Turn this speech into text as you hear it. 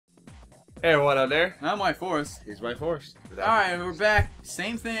Hey, everyone out there. I'm White Forest. Here's my force. Alright, we're back.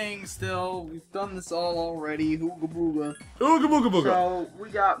 Same thing still. We've done this all already. Hooga booga. Ooga booga booga. So we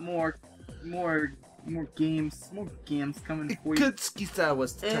got more games coming for you. Kutski style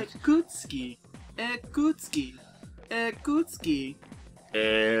was touched. Ekutski. Kutski.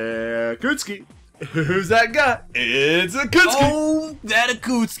 Who's that guy? It's a Kutski. Oh, that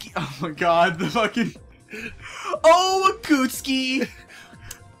Akutski. Oh my god, the fucking... Oh, Akutski.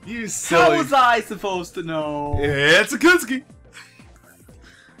 You silly. How was I supposed to know? It's a Kutski.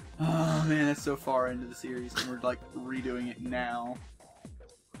 Oh man, that's so far into the series and we're like redoing it now.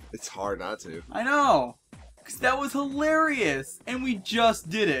 It's hard not to. I know! Because that was hilarious! And we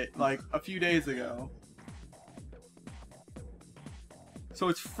just did it, like, a few days ago. So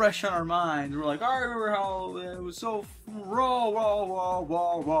it's fresh on our minds. We're like, I remember how it was so raw. What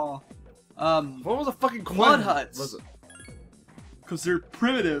was the fucking Blood huts. Was it? Because they're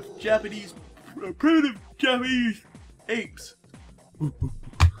primitive Japanese apes.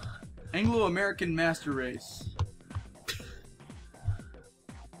 Anglo-American master race.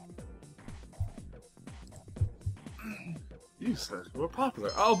 You said we're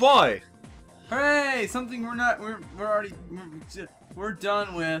popular. Oh boy! Hooray! Something we're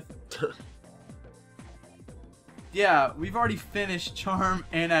done with. Yeah, we've already finished Charm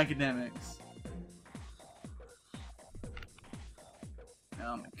and Academics.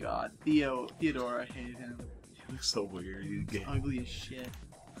 Oh my god. Theodore, I hated him. He looks so weird. He's gay. Ugly as shit.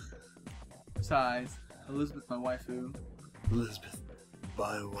 Besides, Elizabeth, my waifu. Elizabeth,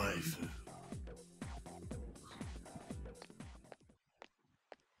 my waifu.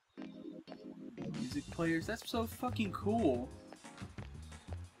 Music players, that's so fucking cool.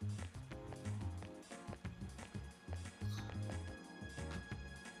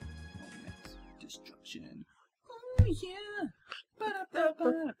 Next, destruction. Oh yeah.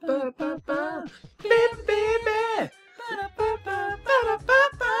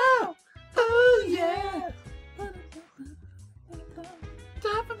 Oh yeah.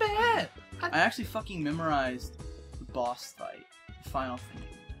 I actually fucking memorized the boss fight, the final thing.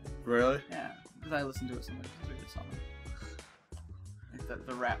 Really? Yeah, because I listened to it so much. It's a good song. Like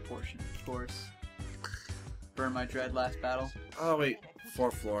the rap portion, of course. Burn My Dread last battle. Oh wait,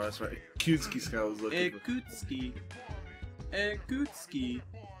 4th floor. That's right. Kutski Scout was looking. Ekutski. Ekutski.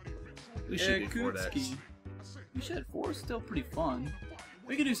 We should do 4 next. We should. 4 is still pretty fun.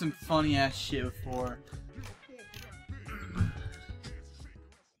 We could do some funny ass shit with 4.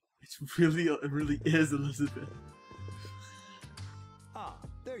 It really is Elizabeth. Ah,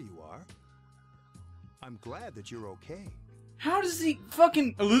 there you are. I'm glad that you're okay. How does he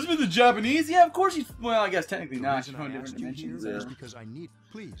fucking Elizabeth is Japanese? Yeah, of course he's. Well, I guess technically The not. reason She's from I different asked you dimensions. here is Yeah. because I need.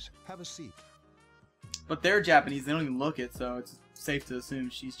 Please have a seat. But they're Japanese. They don't even look it, so it's safe to assume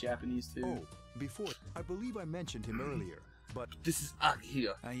she's Japanese too. Oh, before I believe I mentioned him earlier, but This is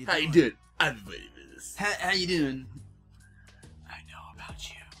Akira. How you How you doing? doing? I'm waiting for this. How you doing? I know about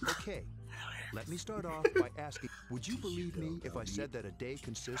you. okay. Let me start off by asking, would you believe me if I said that a day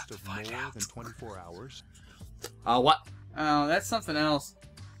consists of more than 24 hours? What? Oh, that's something else.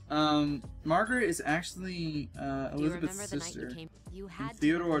 Margaret is actually Elizabeth's sister. And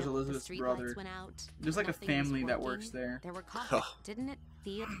Theodore is Elizabeth's brother. There's like a family that works there. There were didn't it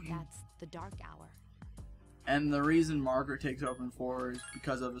feel that's the dark hour? And the reason Margaret takes over in 4 is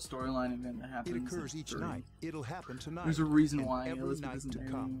because of a storyline event that It happens occurs in each 3. night. It'll happen tonight. There's a reason and why every Elizabeth night isn't to there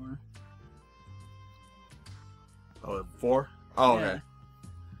come. anymore. Oh, 4? Oh, Yeah. okay.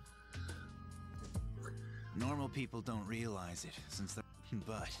 Normal people don't realize it, since they're...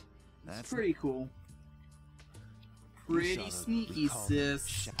 But That's that's pretty cool. Pretty sneaky,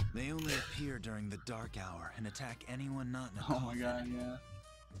 sis. They only appear during the dark hour and attack anyone not in a Oh my coffin. god, yeah.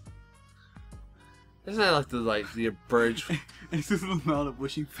 Isn't that like the abridged? It's just the amount of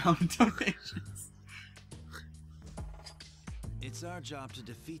wishing fountain donations. It's our job to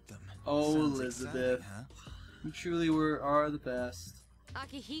defeat them. Oh, Sounds Elizabeth. exciting, huh? You truly are the best.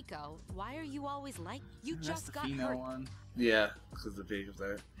 Akihiko, why are you always like you That's just the got female hurt? one. Yeah, because the page was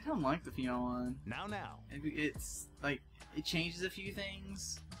there. I don't like the female one. Now. It's like it changes a few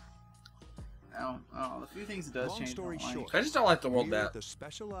things. I don't know. The few things it does Long change. I story don't like. short, I just don't like the world We're map. the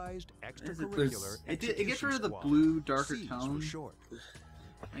specialized It, extracurricular it gets rid of the execution blue, squad. darker C's for tone. short.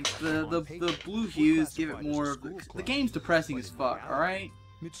 Like the blue hues give it more of the game's depressing as fuck. All right.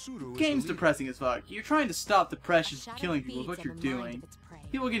 Mitsuru is Game's the leader. depressing as fuck. You're trying to stop depression A from shadow killing people. Is feeds what you're on the mind doing. of its prey.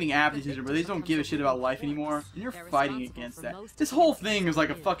 People getting abducted, but they just don't give a shit about life anymore, and you're They're fighting responsible against for that. most This of whole the thing is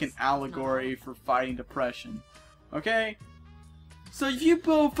like a news. fucking It's not all allegory of for fighting depression. Okay? So if you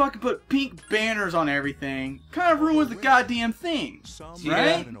both fucking put pink banners on everything, kind of ruins the goddamn thing,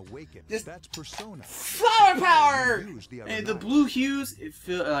 right? Just that's persona. Flower power! And the blue hues, it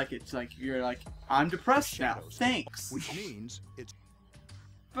feel like it's like you're like, I'm depressed now. Thanks. Which means it's.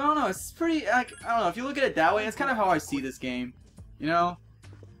 But I don't know. It's pretty like I don't know. If you look at it that way, it's kind of how I see this game. You know?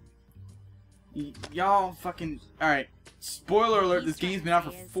 Y'all fucking all right. Spoiler alert: this game's been out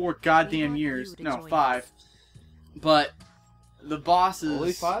for 4 goddamn years. No, 5. But the bosses.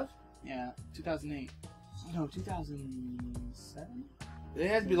 Only 5? Yeah, 2008. No, 2007. It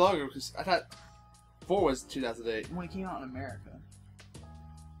had to be longer because I thought 4 was 2008. When it came out in America.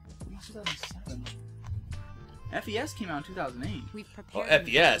 It was 2007. FES came out in 2008. We've Oh, prepared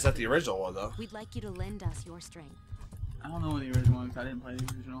FES, not the original one though. We'd like you to lend us your strength. I don't know what the original one because I didn't play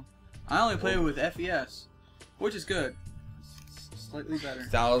the original. I only played it with FES, which is good. It's slightly better.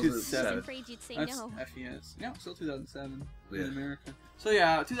 2007. Afraid you'd say That's no. FES. No, still 2007 Yeah. in America. So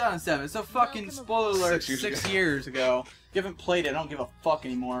yeah, 2007. So fucking Welcome spoiler alert, 6 years 6 ago. years ago. You haven't played it. I don't give a fuck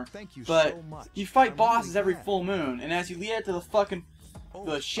anymore. Thank you But so much. you fight I'm bosses really every glad. full moon, and as you lead up to the fucking Oh,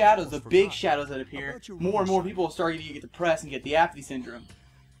 the shadows, the I big forgot. shadows that appear, About your more and more rules. people are starting to get depressed and get the apathy syndrome.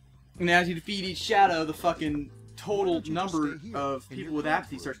 And as you defeat each shadow, the fucking total Why don't you just number stay here of in people your with current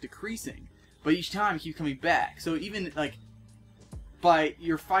apathy group? starts decreasing. But each time it keeps coming back. So even like by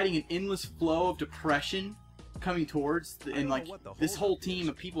you're fighting an endless flow of depression coming towards the, and like this whole team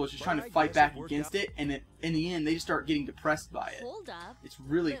of people is just trying to fight back against it, and in the end they just start getting depressed by it. Hold up. It's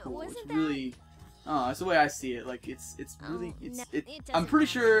really But cool. It's wasn't that- really that's the way I see it. Like it's really Oh, it's no, it, it I'm doesn't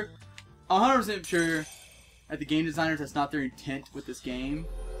pretty matter. sure 100% sure that the game designers, that's not their intent with this game.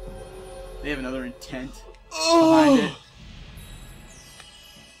 They have another intent behind it.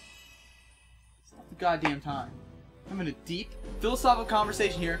 It's not the goddamn time. I'm in a deep philosophical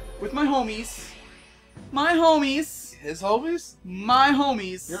conversation here with my homies. My homies. His homies? My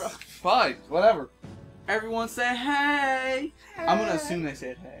homies. You're fine. Whatever. Everyone say hey. I'm gonna assume they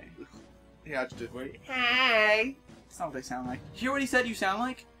said hey. Yeah, I just did. Wait. Hey. That's not what they sound like. Hear what he said you sound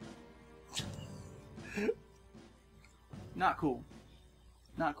like? Not cool.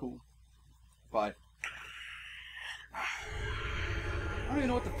 Not cool. Fine. I don't even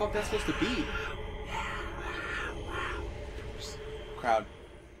know what the fuck that's supposed to be. Crowd.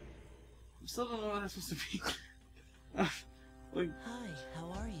 I still don't know what that's supposed to be. Like, Hi,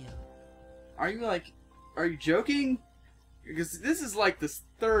 how are you? are you joking? Because this is like the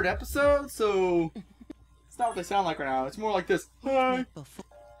 3rd episode, so it's not what they sound like right now. It's more like this. Hi. Met before.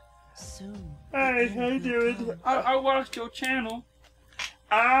 Soon. Hey, how you doing? I watched your channel.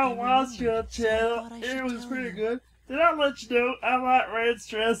 I watched your channel. Thought I should It was tell pretty you. good. Did I let you know I like red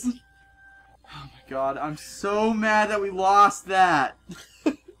stressing? Oh my god, I'm so mad that we lost that.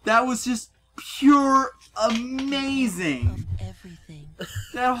 That was just pure amazing. Of everything.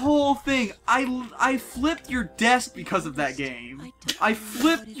 That whole thing. I flipped your desk because of that game. I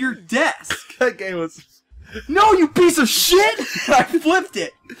flipped your desk. That game was. No, you piece of shit! I flipped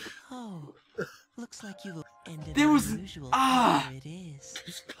it. Oh, looks like you've ended There an was- unusual ah. power it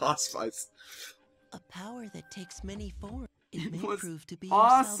is. Boss fights. A power that takes many forms. It It may was prove to be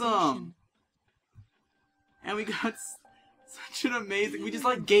awesome. your salvation. And we got such an amazing. We just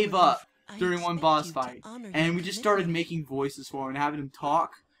like gave up I during one expect boss you to fight, honor and your we just started commitment. making voices for him and having him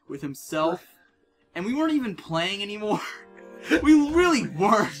talk with himself. And we weren't even playing anymore. We really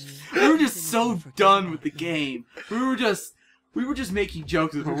weren't. We were just so done with the game. We were just making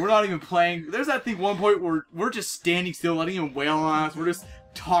jokes with him. We're not even playing. There's that thing one point where we're just standing still, letting him wail on us. We're just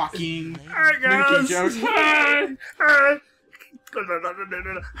talking, making jokes. Hi.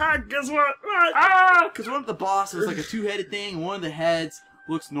 Hi, guess what? Because one of the bosses is like a 2-headed thing, and one of the heads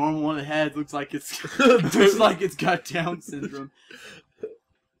looks normal. One of the heads looks like it's got Down syndrome.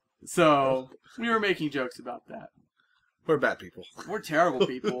 So we were making jokes about that. We're bad people. We're terrible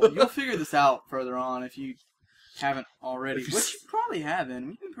people. You'll figure this out further on if you haven't already, which you probably haven't.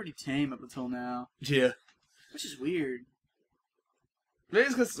 We've been pretty tame up until now, Yeah. which is weird. Maybe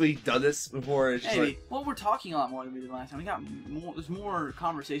it's because we've done this before. It's just Maybe. like, Well, we're talking a lot more than we did last time. We got more. There's more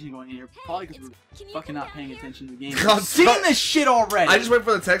conversation going in here. Probably because Can we're you fucking come not down paying here? attention to the game. God, I've seen stop. this shit already. I just wait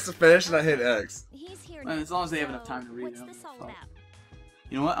for the text to finish and I hit X. He's here And now, as long as they have so enough time to read what's it, I don't this give a all fuck. about?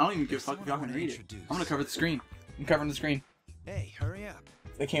 You know what? I don't even give a There's fuck if someone y'all I can wanna read it. introduce. I'm gonna cover the screen. I'm covering the screen. Hey, hurry up.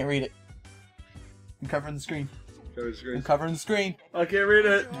 They can't read it. I'm covering the screen. Go to the I'm screen. covering the screen. I can't read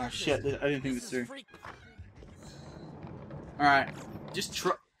it. Oh shit! I didn't think this through. All right, just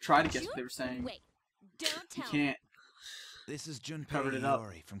try to guess what they were saying. Wait, don't You tell me. can't. This is Junpei Covered it up.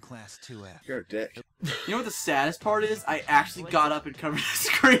 Iori from Class 2F. You're a dick. You know what the saddest part is? I actually got up and covered the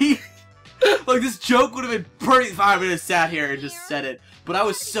screen. Like, this joke would have been pretty fine if I just sat here and just said it. But I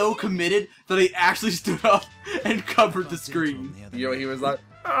was so committed that I actually stood up and covered the screen. You know, he was like,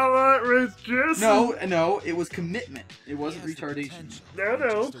 I like Rich Dressing. No, it was commitment. It wasn't retardation. No.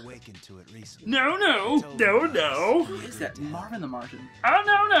 Just awakened to it recently. No. Who is that? Marvin the Martian.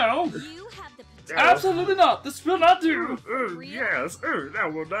 Oh, no. You have the Absolutely not. This will not do. Yes.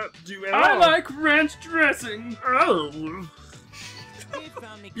 That will not do at all. I like ranch dressing. Oh.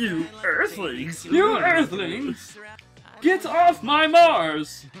 You earthlings. You earthlings. Get off my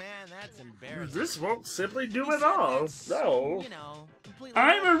Mars. Man, that's embarrassing. This won't simply do at all. No. You know, completely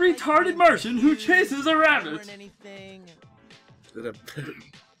I'm a retarded Martian who chases a rabbit. learn anything. I don't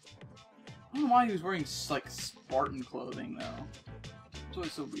know why he was wearing, like, Spartan clothing, though. It's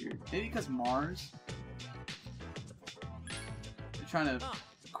always so weird. Maybe because Mars? They're trying to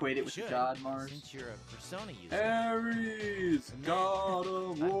equate it with the Should, god Mars. Since you're a persona user. Ares, god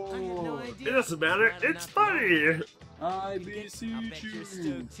of I have no war. idea. It doesn't matter. Not It's enough to know. funny. I beseech you're you.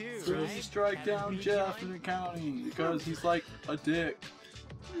 stoked too, First right? strike down Jeff in accounting because he's like a dick.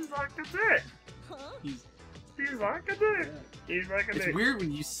 He's like a dick. He's He's like a dick. He's like a It's dick. weird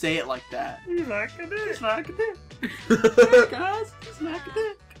when you say it like that. He's like a dick. He's like a dick. Hey guys, he's like a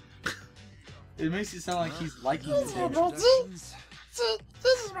dick. It makes it sound like he's liking the dick. Introductions.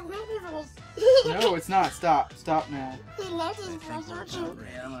 No, it's not. Stop now. Yeah,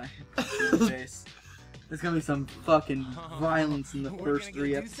 I'm gonna shoot his face. There's gonna be some fucking violence in the We're first gonna 3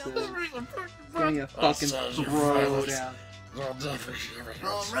 go do episodes. something. It's gonna be a fucking throw down.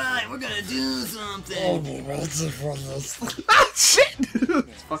 Alright, we're gonna do something. Shit!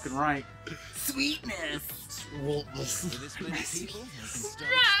 It's fucking right. Sweetness. For this many people,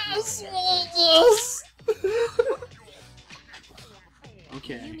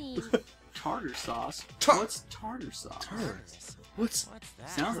 Okay. You mean Tartar sauce? What's tartar sauce? What's What's that?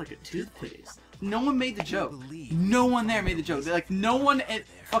 Sounds like a toothpaste. No one made the joke. believe. No one there made the joke. They're like, no one at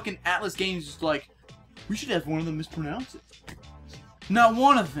fucking Atlas Games is like, we should have one of them mispronounce it. Not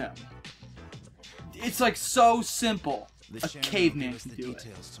one of them. It's like so simple. The A chairman will caveman give us can the do it.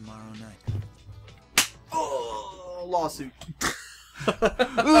 details tomorrow night. Oh, lawsuit.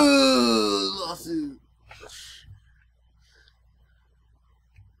 Lawsuit.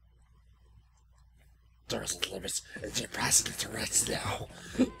 There's limits and you're passing the rest now.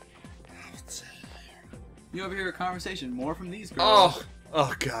 You overhear a conversation. More from these girls.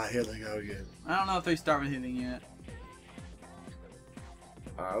 Oh god, here they go again. I don't know if they start with anything yet.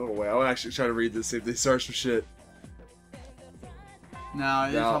 I don't know. Wait, I'm actually trying to read this. See if they start some shit. No,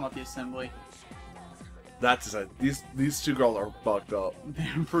 they're No. talking about the assembly. That's these two girls are fucked up.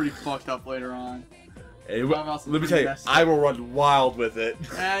 They're pretty fucked up later on. Hey, What else is let me pretty tell you, messy? I will run wild with it.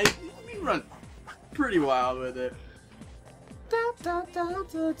 We run pretty wild with it. thought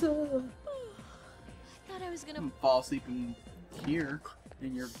I was gonna Fall asleep in here,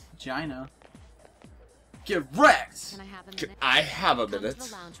 in your vagina. Get wrecked! Can I have a minute? I have a Come to minute.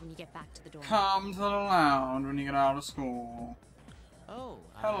 the lounge when you get back to the dorm. Come to the lounge when you get out of school. Oh.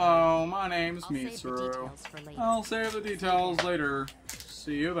 Hello, my name's I'll save the Mitsuru. details for later. I'll save the details later.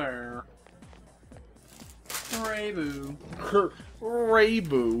 See you there. Rayboo.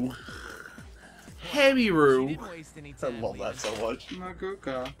 Rayboo. She Heavy-roo. didn't waste any I time love that so much.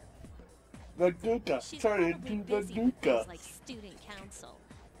 Maguka. The Duka. She's Turn it probably into the busy with Duka. things like student council.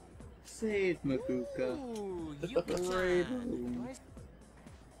 Save Maguka. Ooh, Rayboo.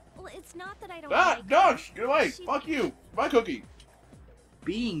 Well, it's not that I don't Ah, like dodge! her. Get away! She- Fuck you! My cookie!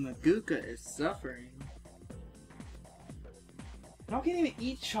 Being Maguka is suffering. I can't even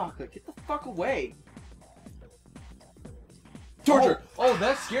eat chocolate. Get the fuck away. Torture! Oh,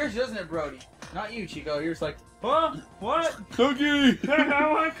 that scares you, doesn't it, Brody? Not you, Chico. You're just like, huh? What? Cookie!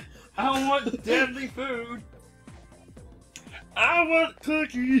 I want deadly food. I want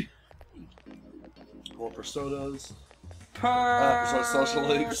cookie! More personas. Persona social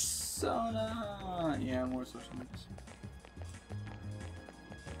links. Persona. Yeah, more social links.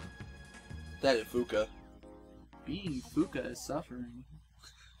 That is Fuka. Being Fuka is suffering.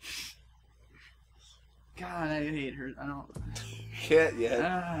 God, I hate her. I don't. Can't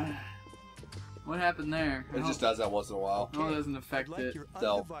yet. What happened there? It just does that once in a while. No, it doesn't I'd affect like it. your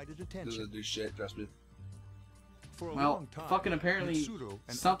No. undivided attention. Doesn't do shit, trust me. For a Well, long time, fucking apparently Mitsuru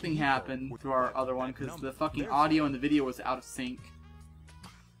and something Akihiko happened were to our divided other one by because number. the fucking Therefore, audio and the video was out of sync.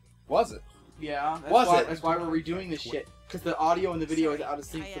 Was it? Yeah, that's Was why, it? That's why we're redoing this shit. Because the audio and the video is out of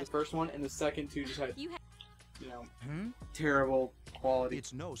sync for the first one, and the second two just had, You you know, Hmm? terrible quality.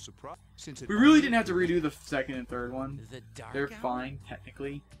 It's no surprise since it We really only didn't have to redo the second and third one. The dark They're hour? fine,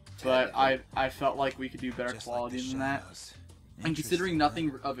 technically. But I felt like we could do better Just quality like the than that. shadows And considering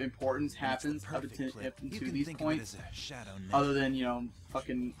nothing of importance happens up to these points, other than, you know,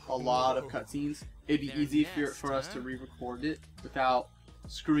 fucking a lot of cutscenes, it'd be easy for us to re-record it without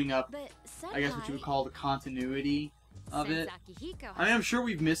screwing up, I guess what you would call the continuity of it. I mean, I'm sure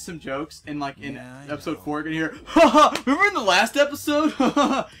we've missed some jokes, and like in episode 4 you're gonna hear, haha, remember in the last episode?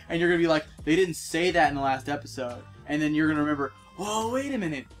 And you're gonna be like, they didn't say that in the last episode. And then you're gonna remember, whoa, wait a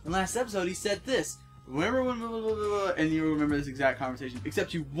minute, in the last episode he said this. Remember when, and you remember this exact conversation,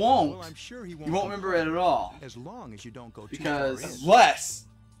 except you won't. Well, I'm sure he You won't remember it at all. as long as you don't go too Because- far in. Unless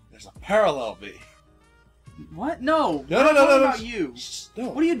there's a parallel B. What? No. No, I'm no, no, talking no, no. about you. No.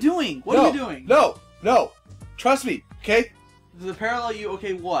 What are you doing? What are you doing? No, no. Trust me, okay? The parallel you,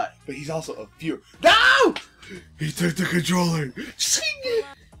 okay, what? But he's also a viewer. No! He took the controller.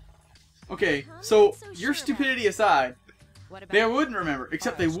 Okay, so your stupidity aside, What about they wouldn't remember,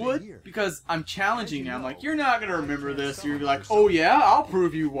 except they would, because I'm challenging now. I'm like, you're not gonna remember this. You're gonna be like, oh yeah, I'll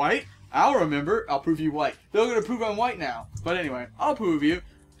prove you white. I'll remember. I'll prove you white. They're gonna prove I'm white now. But anyway, I'll prove you.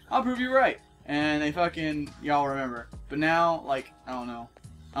 I'll prove you right. And they fucking, y'all remember. But now, like, I don't know.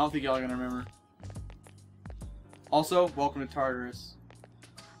 I don't think y'all are gonna remember. Also, welcome to Tartarus.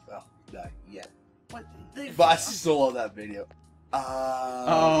 Well, not yet. What? But I still love that video.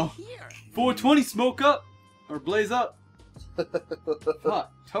 Oh. 420 smoke up! Or blaze up.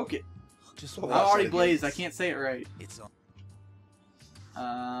 Fuck, toke it. Just I already blazed, I can't say it right. It's all.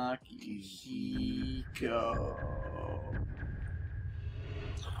 Akihiko.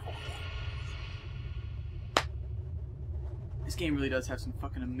 This game really does have some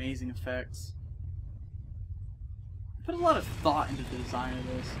fucking amazing effects. I put a lot of thought into the design of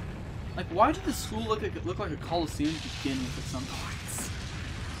this. Like, why did the school look like a coliseum to begin with at some points?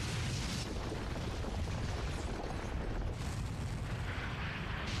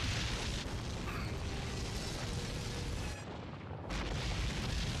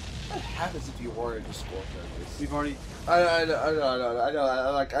 What happens if you were in the school characters? We've already... I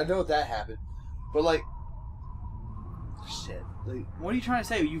know that happened. But like, shit. Like, What are you trying to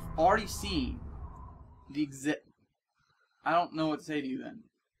say? You've already seen the I don't know what to say to you then.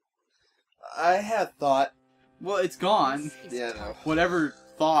 I had thought. Well, it's gone. Yeah, no. Whatever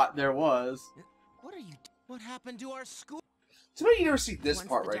thought there was. What are you? What happened to our school? So maybe you never see this Once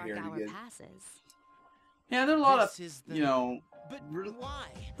part the right dark here hour again. passes. Yeah, there are a lot This of, is the- you know... But really- why?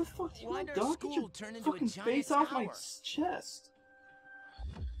 What the fuck do you Why'd want, our dog? Get school your turn into a fucking giant face off my tower? chest.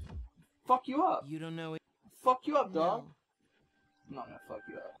 Fuck you up. You don't know it. Fuck you up, dog. No. I'm not gonna fuck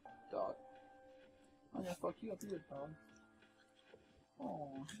you up, dog. I'm gonna fuck you up either, dog. Oh,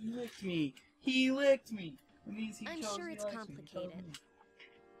 he licked me. He licked me. It means he I'm chose sure he it's likes me. He chose complicated. me.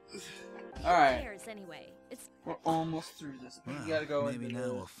 Alright, Who cares anyway? It's we're almost through this. We Well, gotta go maybe into now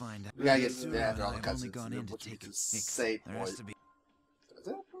the... we'll find out. We gotta get Soon, after all the I've only cutscenes. gone in to What you take can a say, There boy. has to be.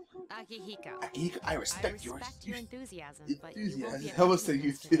 Akihiko. I I respect yours. respect your enthusiasm, but you won't be Enthusiasm. at How much the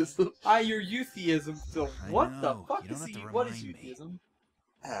Christmas today. enthusiasm? Your youtheism still. I What the know. fuck You don't is have to what is remind me. youtheism?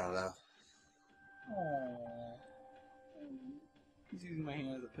 I don't know. Aww. He's using my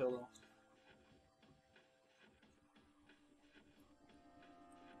hand as a pillow.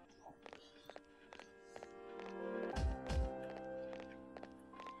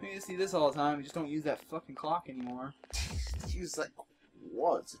 I see this all the time. We just don't use that fucking clock anymore. Use like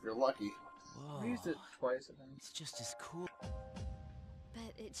once if you're lucky. We used it twice, I think. It's just as cool.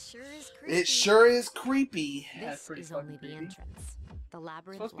 But it sure is creepy. It sure is creepy. Yeah, it's This pretty is fucking only the creepy. entrance. The It's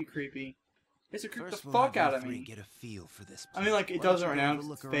labyrinth. supposed to be creepy. It's to creep First the we'll fuck have out you of three me. Get a feel for this. I mean, like, it Why don't doesn't you right go now have a 'cause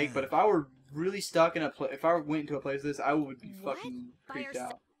look it's fake, but around? if I were really stuck in a place, if I went into a place like this, I would be What? fucking By creeped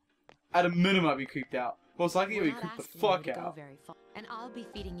yourself? out. At a minimum, I'd be creeped out. Most likely, We're I'd be not creeped the asking you fuck to go out. very far, and I'll be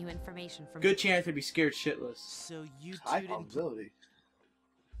feeding you information from. Good chance I'd be scared shitless. So you two High didn't. probability.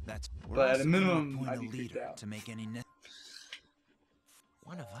 That's. we're But at a also gonna minimum, appoint I'd a be creeped leader out. to make any.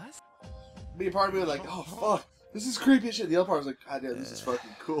 One of us? Be a part of me like, oh fuck, this is creepy as shit. The other part was like, god damn, this is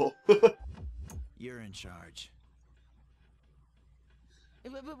fucking cool. You're in charge.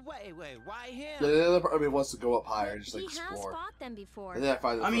 But wait, why him? The other part of me wants to go up higher and just He like has explore. fought them before. And then I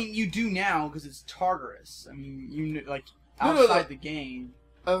find. I mean, you do now because it's Tartarus. I mean, you like No, no, outside no. the game.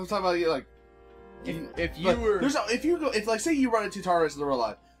 I was talking about you like. If you Like, were, there's no, if you go, if like say you run into Tartarus in the real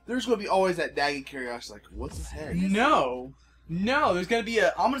life, there's gonna be always that nagging curiosity, like, what's his head? no, there's gonna be a.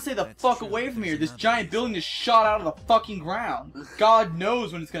 I'm gonna say the That's fuck true. away from here. There's This another giant reason. building just shot out of the fucking ground. God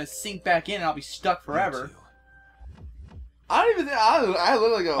knows when it's gonna sink back in, and I'll be stuck forever. You two. I don't even think I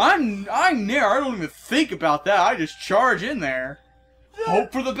literally go. I'm there. I don't even think about that. I just charge in there,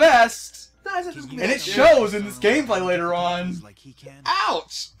 hope for the best, No, I said this Can could you be and it shit. shows in this gameplay later on. Like he can.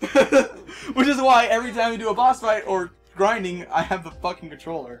 Ouch! Which is why every time we do a boss fight or grinding, I have the fucking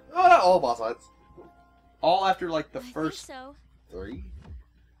controller. Oh, not all boss fights. All after like the I think first. so. 3.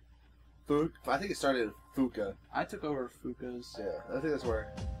 I think it started at Fuka. I took over Fuka's. Yeah, I think that's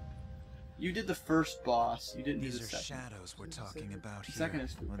where. You did the first boss. You didn't do These the are second. shadows we're talking about here. Second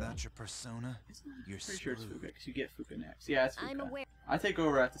is Fuka. Without your persona, you're Pretty sure it's screwed. Fuka because you get Fuka next. Yeah, it's Fuka. I'm aware. I take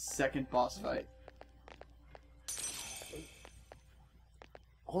over at the second boss fight.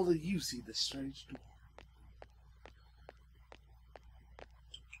 Only you see this strange door.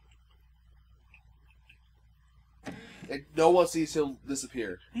 And no one sees him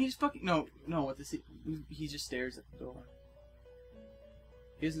disappear. He just fucking no. What this? He just stares at the door.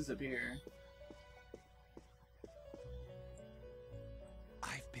 He doesn't disappear.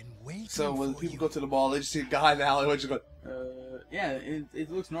 I've been waiting So when for people you. go to the mall, they just see a guy in the alleyway just going, Yeah,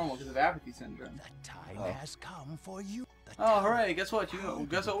 it looks normal because of apathy syndrome. The time Oh. has come for you. The Oh, tower. hooray! Guess what?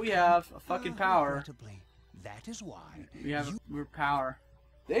 Guess what we have? A fucking power. Regrettably, that is why We're power.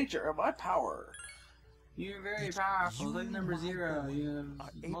 nature of my power. You're very powerful. Like number 0. You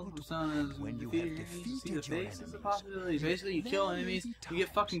have multiple personas. when you defeat have enemies, you see the defeated your faces of enemies, possibilities. Basically, you kill then enemies. you'll be You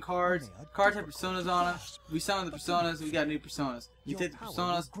get fucking cards. taught Cards have personas on them. We summon the personas. We got new personas. You Your take the power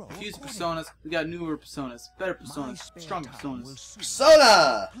personas. will grow Fuse the accordingly. personas. We got newer personas. Better My personas. spare Stronger time will personas. soon-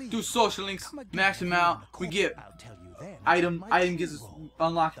 Soda! Please, Do social links. come again Max them during out. the We course. get I'll tell you then item my gives us true role,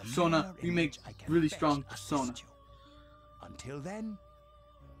 unlocked the persona. manner We in make which I can really best strong assist persona. you. Until then,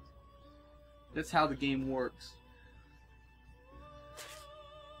 That's how the game works.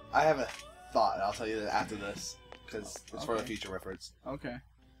 I have a thought, and I'll tell you that after this, because it's for the Okay. future reference. Okay.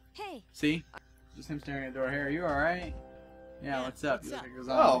 Hey, See? Just him staring at the door. Hey, are you alright? Yeah, what's up? what's You look up? like a Oh,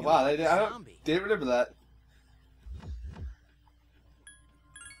 zombie. wow, I don't, Zombie. didn't remember that.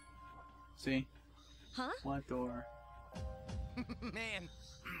 See? huh? What door? Man,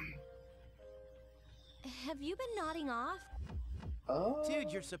 Have you been nodding off? Oh.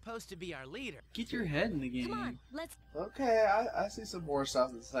 dude, you're supposed to be our leader. Get your head in the game. Come on, let's. Okay, I see some more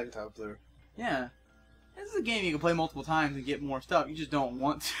stuff the second time through. Yeah. This is a game you can play multiple times and get more stuff. You just don't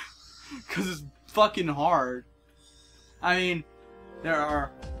want to. Because it's fucking hard. I mean, there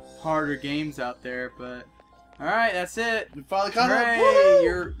are harder games out there, but... Alright, that's it. We finally caught up. Hooray! Woohoo!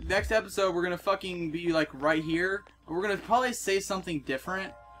 Your next episode, we're gonna fucking be like right here. But we're gonna probably say something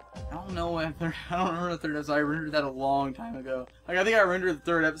different. I don't know if I don't remember the third episode. I rendered that a long time ago. Like I think I rendered the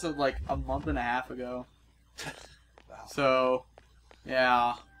third episode like a month and a half ago. Wow. So,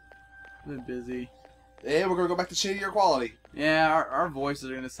 yeah, I've been busy. And we're gonna go back to shittier quality. Yeah, our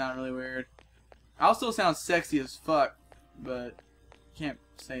voices are gonna sound really weird. I'll still sound sexy as fuck, but can't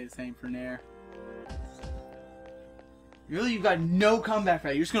say the same for Nair. Really, you've got no comeback for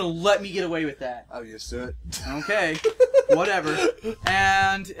that. You're just gonna let me get away with that. I'm used to it. Okay, whatever.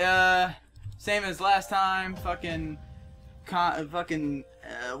 And same as last time. Fucking,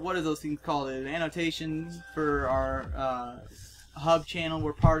 what are those things called? An annotation for our hub channel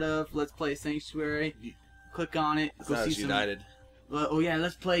we're part of. Let's Play Sanctuary. Click on it. Go see some. United. Oh yeah,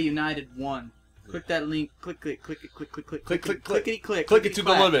 Let's Play United 1. Click that link. Click it. Click it. Click. Click, Clickety click. click. Click it to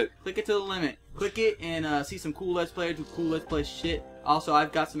the limit. Click it to the limit. Click it and see some cool Let's Players do cool Let's Play shit. Also,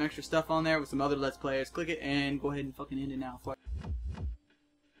 I've got some extra stuff on there with some other Let's Players. Click it and go ahead and fucking end it now.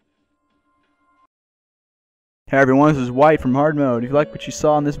 Hey everyone, this is White from Hard Mode. If you liked what you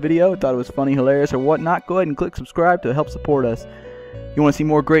saw in this video, thought it was funny, hilarious, or whatnot, go ahead and click subscribe to help support us. You want to see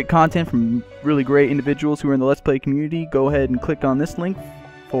more great content from really great individuals who are in the Let's Play community, go ahead and click on this link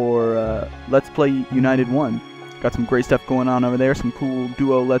for Let's Play United 1. Got some great stuff going on over there, some cool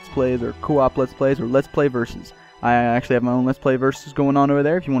duo Let's Plays or co-op Let's Plays or Let's Play Versus. I actually have my own Let's Play Versus going on over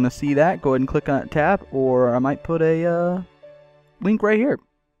there. If you want to see that, go ahead and click on that tab, or I might put a link right here.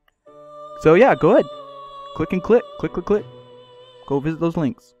 So yeah, go ahead. Click and click. Click, click, click. Go visit those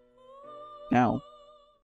links. Now.